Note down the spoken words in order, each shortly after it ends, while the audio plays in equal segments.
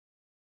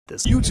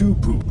This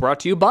YouTube poop brought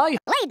to you by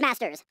Blade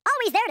Masters,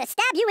 always there to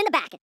stab you in the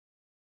back.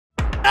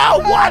 Oh,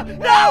 what?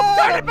 No!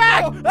 Turn it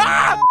back!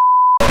 Ah!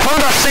 From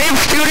the same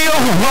studio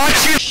who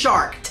brought you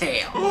Shark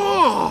Tale.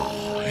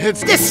 Oh,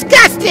 it's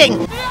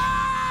disgusting!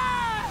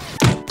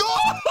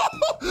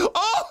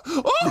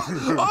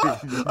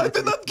 I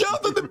did not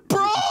count on the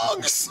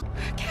Bronx!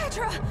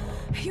 Kedra,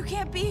 you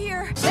can't be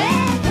here.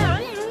 Hey!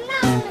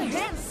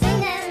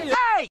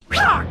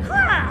 Oh,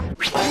 crap!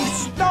 You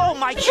stole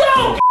my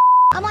joke!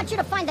 I want you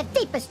to find the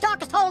deepest,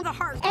 darkest hole in the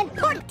heart and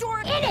put it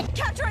in it!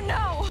 Kedra,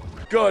 no!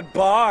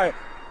 Goodbye,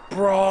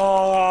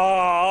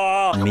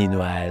 bro.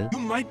 Meanwhile, You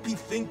might be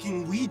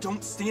thinking we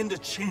don't stand a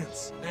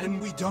chance, and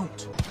we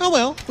don't. Oh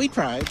well, we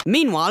tried.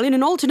 Meanwhile, in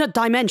an alternate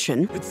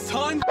dimension... It's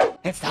time.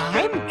 it's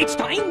time. It's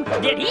time?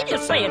 Did he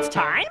just say it's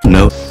time?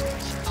 No.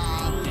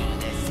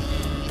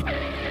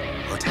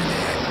 Put an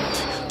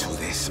end to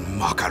this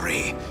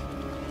mockery.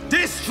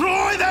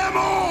 Destroy them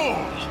all!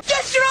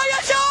 Destroy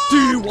us all! Do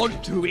you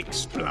want to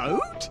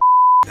explode?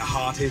 The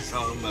heart is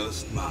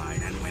almost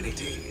mine, and when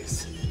it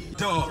is,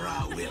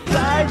 Dora will.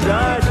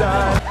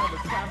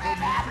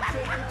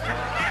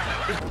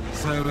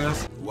 So,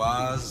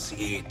 was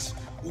it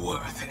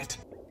worth it?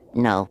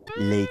 No,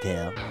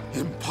 later.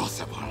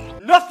 Impossible.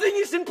 Nothing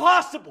is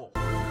impossible!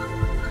 The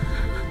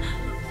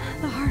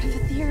heart of a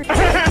theater.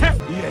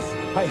 Yes,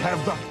 I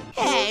have the.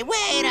 Hey,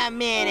 wait a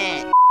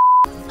minute!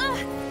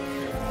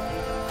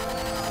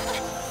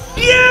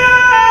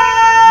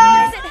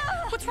 What is it?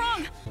 What's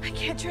wrong? I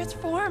can't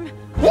transform.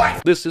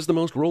 What? This is the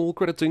most roll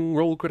credits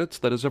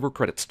that is ever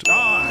creditsed.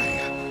 I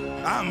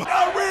am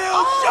a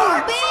real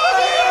shark!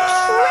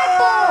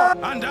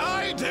 Triple! And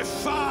I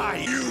defy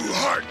you,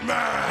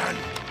 Heartman!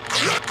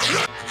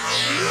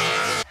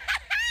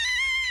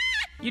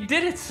 You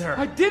did it, sir.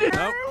 I did it!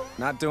 Nope,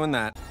 not doing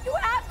that. You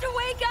have to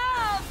wake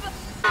up!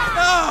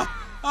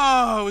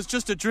 Oh, it was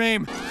just a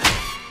dream.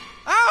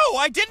 Ow,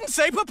 I didn't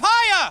say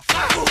papaya!